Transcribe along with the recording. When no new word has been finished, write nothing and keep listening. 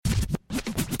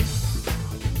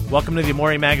Welcome to the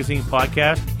Amore Magazine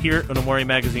podcast here on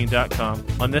AmoreMagazine.com.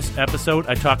 On this episode,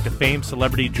 I talked to famed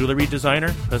celebrity jewelry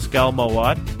designer Pascal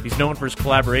Mawad. He's known for his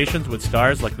collaborations with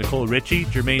stars like Nicole Richie,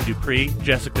 Jermaine Dupri,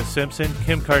 Jessica Simpson,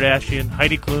 Kim Kardashian,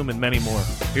 Heidi Klum, and many more.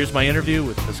 Here's my interview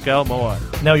with Pascal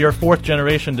Mawad. Now, you're a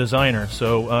fourth-generation designer,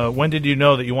 so when did you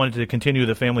know that you wanted to continue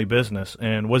the family business,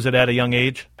 and was it at a young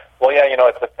age? Well, yeah,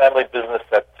 it's a family business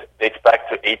that dates back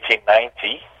to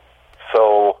 1890,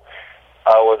 so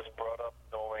I was brought up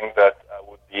knowing that I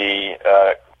would be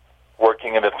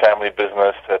working in the family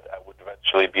business, that I would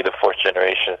eventually be the fourth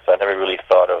generation, so I never really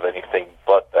thought of anything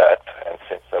but that. And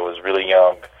since I was really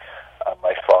young,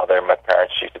 my father and my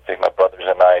parents used to take my brothers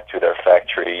and I to their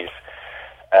factories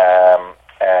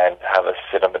and have us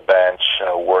sit on the bench,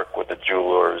 work with the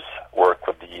jewelers, work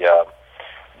with the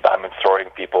diamond sorting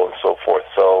people and so forth.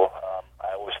 So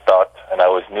I always thought and I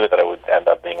always knew that I would end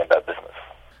up being in that business.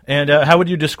 And how would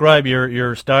you describe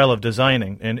your style of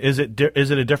designing? And is it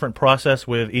a different process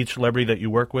with each celebrity that you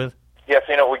work with? Yes,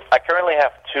 I currently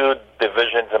have two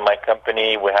divisions in my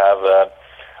company. We have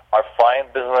our fine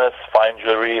business, fine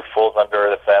jewelry, falls under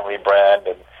the family brand,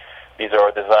 and these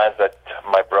are designs that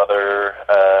my brothers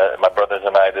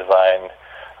and I design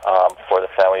for the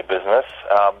family business.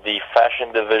 The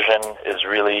fashion division is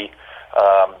really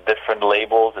different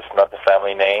labels. It's not the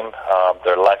family name.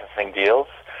 They're licensing deals.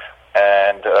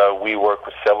 And we work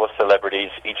with several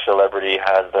celebrities. Each celebrity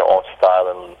has their own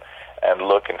style and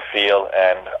look and feel.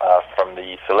 And from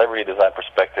the celebrity design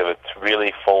perspective, it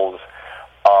really folds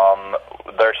on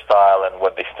their style and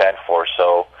what they stand for.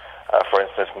 So, for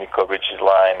instance, Nicole Richie's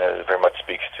line very much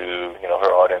speaks to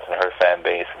her audience and her fan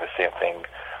base, and the same thing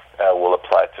will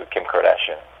apply to Kim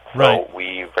Kardashian. Right. So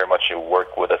we very much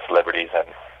work with the celebrities and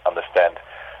understand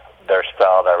their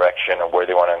style, direction, and where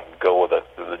they want to go with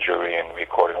the jewelry, and we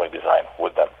accordingly design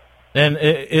with them. And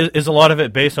is a lot of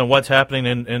it based on what's happening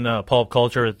in pulp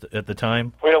culture at the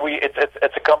time?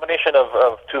 It's a combination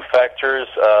of two factors.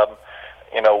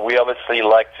 We obviously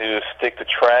like to stick to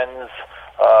trends.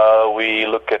 We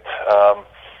look at our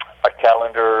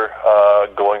calendar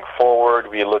going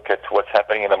forward. We look at what's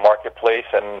happening in the marketplace,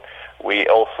 and we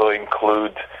also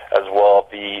include as well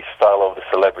the style of the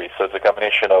celebrity. So it's a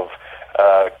combination of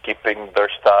keeping their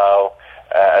style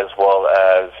as well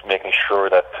as making sure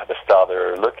that the style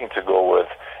they're looking to go with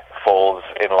falls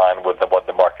in line with what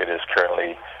the market is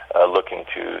currently looking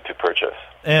to purchase.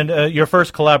 And your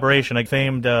first collaboration, a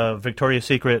famed Victoria's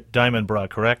Secret diamond bra,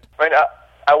 correct? Right.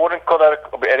 I wouldn't call that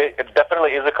it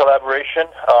definitely is a collaboration.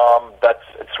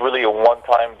 It's really a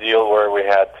one-time deal where we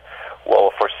had,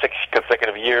 for 6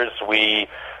 consecutive years, 6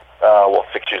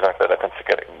 years, they're not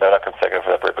consecutive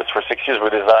for that purpose. For 6 years, we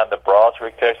designed the bras for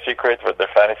Victoria's Secret, with their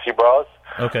fantasy bras.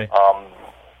 Okay.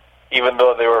 Even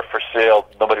though they were for sale,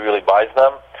 nobody really buys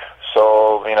them.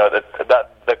 So,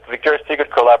 the Victoria's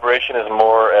Secret collaboration is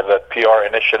more of a PR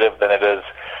initiative than it is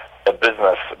a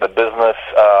business. The business,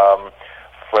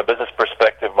 from a business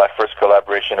perspective, my first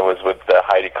collaboration was with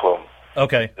Heidi Klum.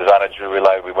 Okay. Designer jewelry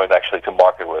line we went actually to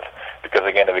market with, because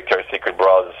again, the Victoria's Secret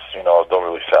bras, don't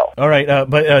really sell. All right,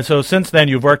 but so since then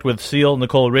you've worked with Seal,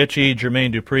 Nicole Richie,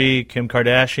 Jermaine Dupri, Kim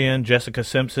Kardashian, Jessica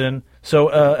Simpson. So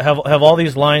have all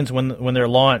these lines when they're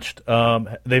launched,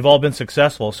 they've all been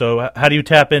successful. So how do you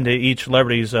tap into each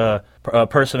celebrity's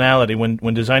personality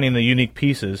when designing the unique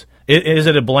pieces? Is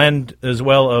it a blend as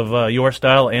well of your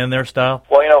style and their style?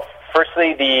 Well,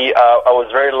 firstly, I was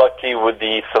very lucky with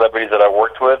the celebrities that I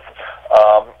worked with.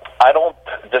 I don't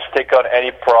just take on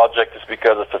any project just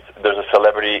because there's a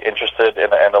celebrity interested in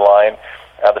the line.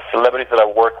 The celebrities that I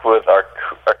work with are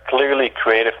clearly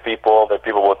creative people. They're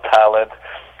people with talent,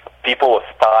 people with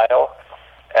style.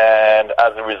 And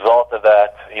as a result of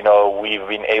that, we've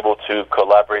been able to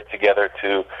collaborate together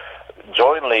to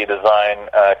jointly design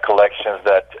collections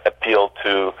that appeal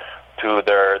to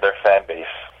their fan base.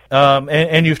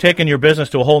 And you've taken your business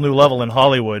to a whole new level in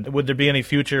Hollywood. Would there be any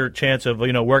future chance of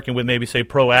working with maybe say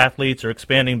pro athletes or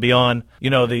expanding beyond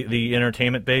the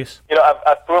entertainment base?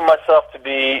 I've proven myself to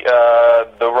be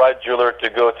the right jeweler to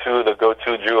go to, the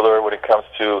go-to jeweler when it comes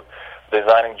to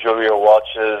designing jewelry or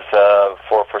watches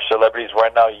for celebrities.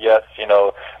 Right now, yes,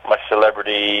 my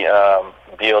celebrity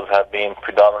deals have been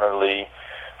predominantly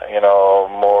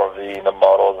more of the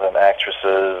models and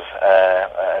actresses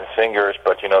and singers,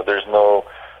 but there's no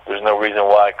reason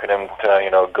why I couldn't,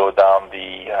 go down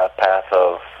the path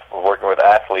of working with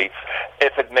athletes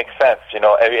if it makes sense.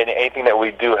 Anything that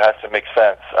we do has to make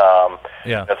sense.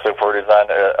 Yeah. So if we're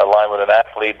designing a line with an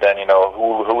athlete, then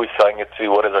who are we selling it to?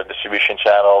 What is our distribution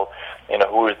channel?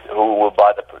 Who will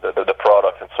buy the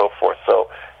product and so forth. So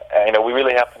we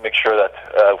really have to make sure that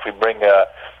if we bring a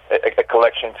a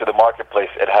collection to the marketplace,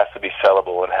 it has to be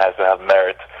sellable. It has to have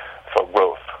merit for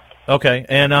growth. Okay,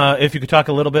 and if you could talk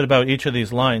a little bit about each of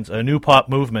these lines. A New Pop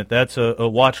Movement, that's a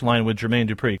watch line with Jermaine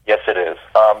Dupri. Yes, it is.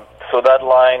 So that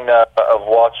line of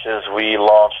watches we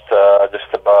launched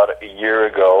just about a year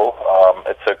ago.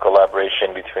 It's a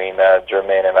collaboration between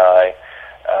Jermaine and I.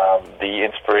 The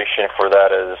inspiration for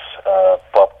that is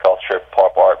pop culture,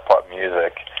 pop art, pop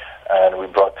music, and we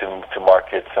brought to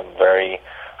market some very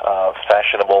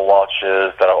fashionable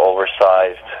watches that are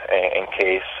oversized in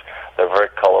case. They're very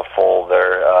colorful.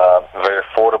 They're very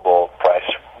affordable.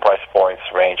 Price points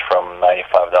range from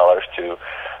 $95 to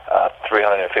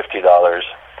 $350.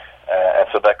 And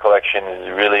so that collection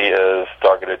is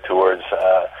targeted towards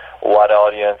a wide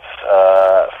audience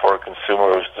for a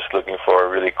consumer who's just looking for a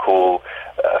really cool,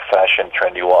 fashion,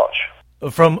 trendy watch.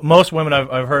 From most women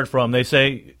I've heard from, they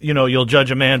say, you'll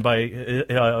judge a man by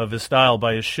of his style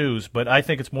by his shoes, but I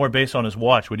think it's more based on his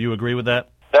watch. Would you agree with that?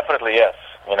 Definitely, yes.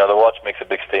 The watch makes a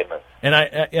big statement. And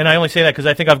I only say that because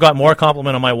I think I've got more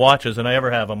compliment on my watches than I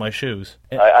ever have on my shoes.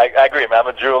 I agree, man. I'm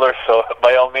a jeweler, so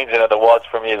by all means, the watch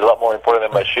for me is a lot more important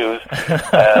than my shoes.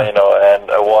 And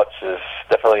a watch is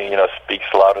definitely, speaks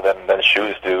louder than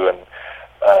shoes do.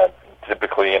 And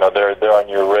typically, they're on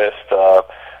your wrist,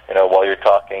 while you're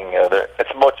talking.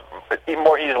 It's much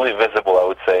more easily visible, I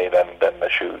would say, than the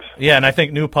shoes. Yeah, and I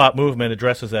think New Pop Movement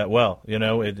addresses that well.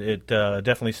 It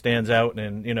definitely stands out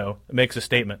and, makes a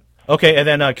statement. Okay, and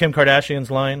then Kim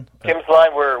Kardashian's line? Kim's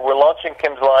line, we're launching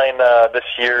Kim's line this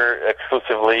year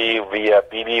exclusively via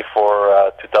BB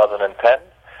for 2010.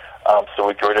 So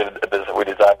we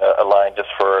designed a line just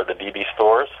for the BB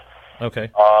stores.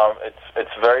 Okay.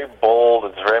 It's very bold.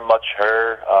 It's very much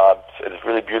her. It's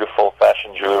really beautiful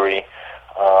fashion jewelry.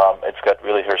 It's got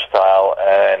really her style,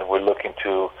 and we're looking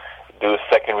to do a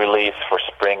second release for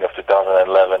spring of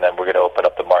 2011, and we're going to open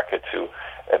up the market to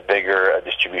a bigger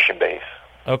distribution base.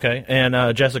 Okay, and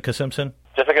Jessica Simpson?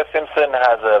 Jessica Simpson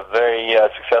has a very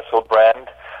successful brand.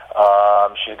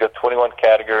 She's got 21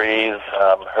 categories.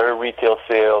 Her retail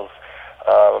sales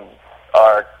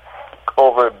are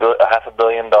over $500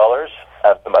 million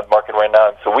at market right now.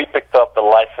 And so we picked up the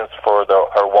license for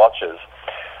her watches.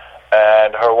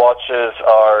 And her watches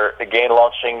are, again,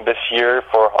 launching this year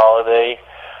for holiday.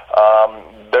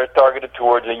 They're targeted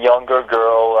towards a younger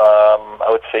girl, I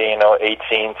would say,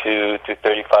 18 to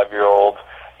 35-year-old,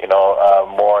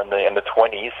 more in the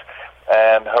 20s.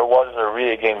 And her watches are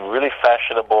really, again, really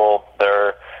fashionable.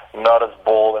 They're not as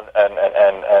bold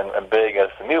and big as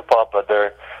the New Pop, but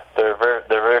they're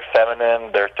very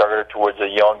feminine. They're targeted towards a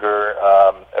younger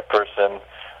person.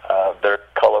 They're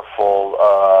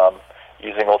colorful,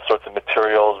 using all sorts of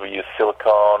materials. We use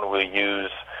silicone. We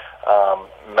use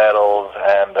metals,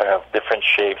 and they have different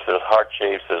shapes. There's heart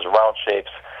shapes. There's round shapes.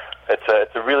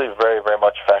 It's a really very, very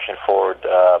much fashion-forward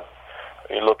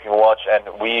looking watch, and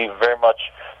we very much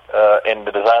in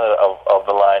the design of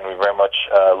the line, we very much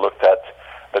looked at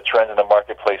the trends in the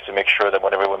marketplace to make sure that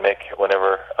whenever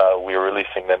we're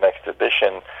releasing the next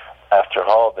edition after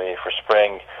holiday for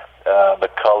spring, the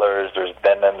colors, there's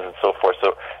denims and so forth.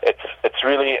 So it's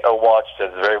really a watch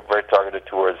that's very, very targeted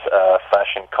towards a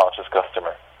fashion-conscious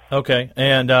customer. Okay,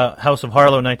 and House of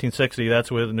Harlow 1960,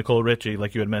 that's with Nicole Richie,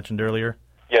 like you had mentioned earlier?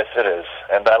 Yes, it is.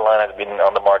 And that line has been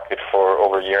on the market for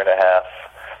over a year and a half.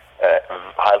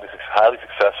 Highly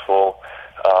successful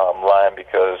line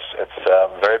because it's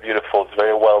very beautiful. It's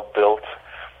very well built.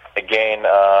 Again,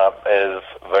 is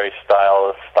very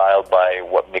styled by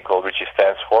what Nicole Richie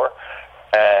stands for,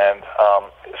 and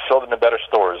sold in the better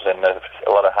stores and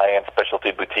a lot of high-end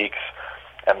specialty boutiques,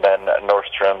 and then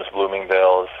Nordstrom's,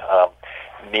 Bloomingdale's,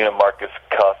 Neiman Marcus,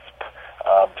 Cusp,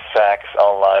 Saks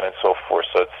online, and so forth.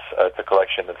 So it's a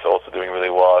collection that's also doing really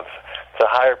well. It's a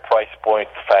higher price point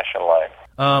fashion line.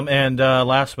 And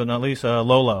last but not least,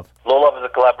 Low Love. Low Love is a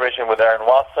collaboration with Erin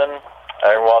Watson.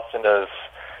 Erin Watson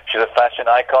she's a fashion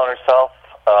icon herself.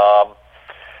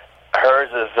 Hers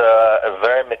is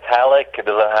very metallic. It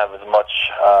doesn't have as much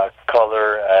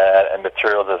color and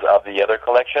materials as of the other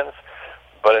collections,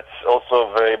 but it's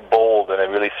also very bold, and it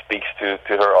really speaks to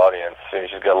her audience.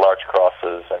 She's got large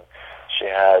crosses, and she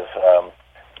has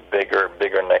bigger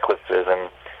necklaces and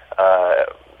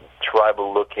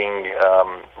tribal-looking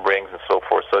rings and so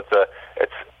forth. So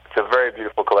it's a very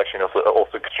beautiful collection,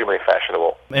 also extremely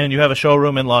fashionable. And you have a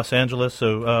showroom in Los Angeles,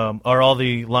 so are all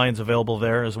the lines available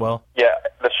there as well? Yeah,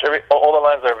 all the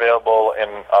lines are available in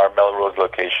our Melrose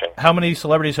location. How many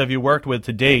celebrities have you worked with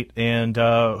to date, and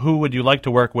who would you like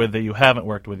to work with that you haven't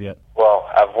worked with yet? Well,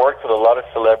 I've worked with a lot of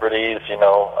celebrities,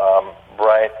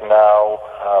 right now.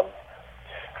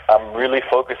 I'm really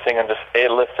focusing on just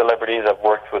A-list celebrities. I've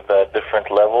worked with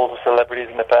different levels of celebrities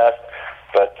in the past,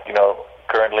 but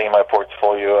currently in my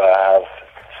portfolio I have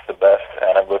the best,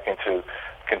 and I'm looking to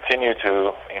continue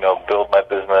to build my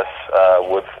business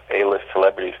with A-list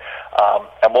celebrities.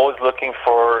 I'm always looking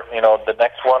for the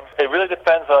next one. It really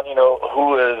depends on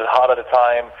who is hot at the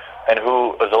time and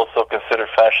who is also considered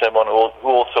fashionable and who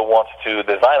also wants to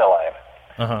design a line.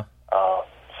 Uh-huh.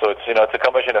 So it's it's a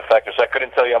combination of factors. So I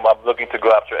couldn't tell you I'm looking to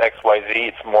go after X, Y, Z.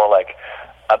 It's more like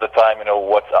at the time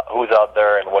who's out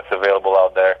there and what's available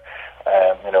out there,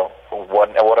 and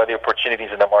what are the opportunities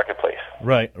in the marketplace.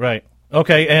 Right.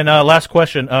 Okay, and last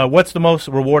question. What's the most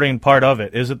rewarding part of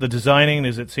it? Is it the designing?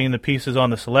 Is it seeing the pieces on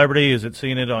the celebrity? Is it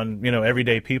seeing it on,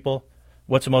 everyday people?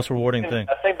 What's the most rewarding thing?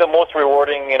 I think the most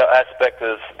rewarding, aspect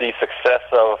is the success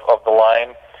of the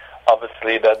line.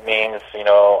 Obviously, that means,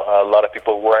 a lot of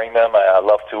people wearing them. I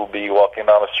love to be walking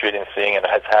down the street and seeing, and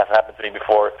it has happened to me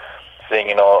before, seeing,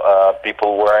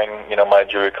 people wearing, my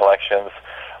jewelry collections.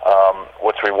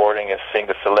 What's rewarding is seeing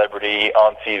the celebrity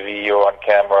on TV or on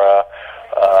camera,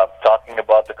 talking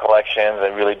about the collections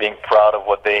and really being proud of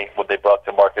what they brought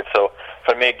to market. So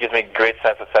for me, it gives me a great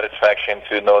sense of satisfaction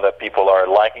to know that people are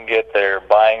liking it, they're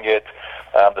buying it,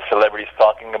 the celebrities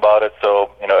talking about it.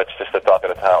 So it's just the talk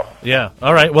of the town. Yeah.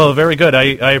 All right. Well, very good.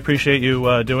 I appreciate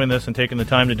you doing this and taking the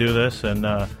time to do this, and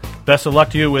best of luck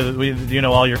to you with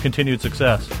all your continued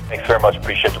success. Thanks very much.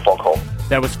 Appreciate the phone call.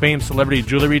 That was famed celebrity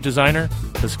jewelry designer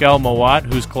Pascal Mowat,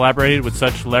 who's collaborated with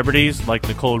such celebrities like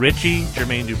Nicole Richie,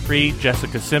 Jermaine Dupri,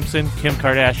 Jessica Simpson, Kim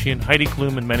Kardashian, Heidi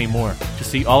Klum, and many more. To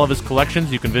see all of his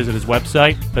collections, you can visit his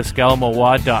website,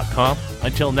 pascalmowat.com.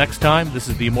 Until next time, this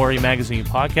is the Amori Magazine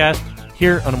podcast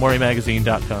here on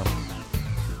AmoriMagazine.com.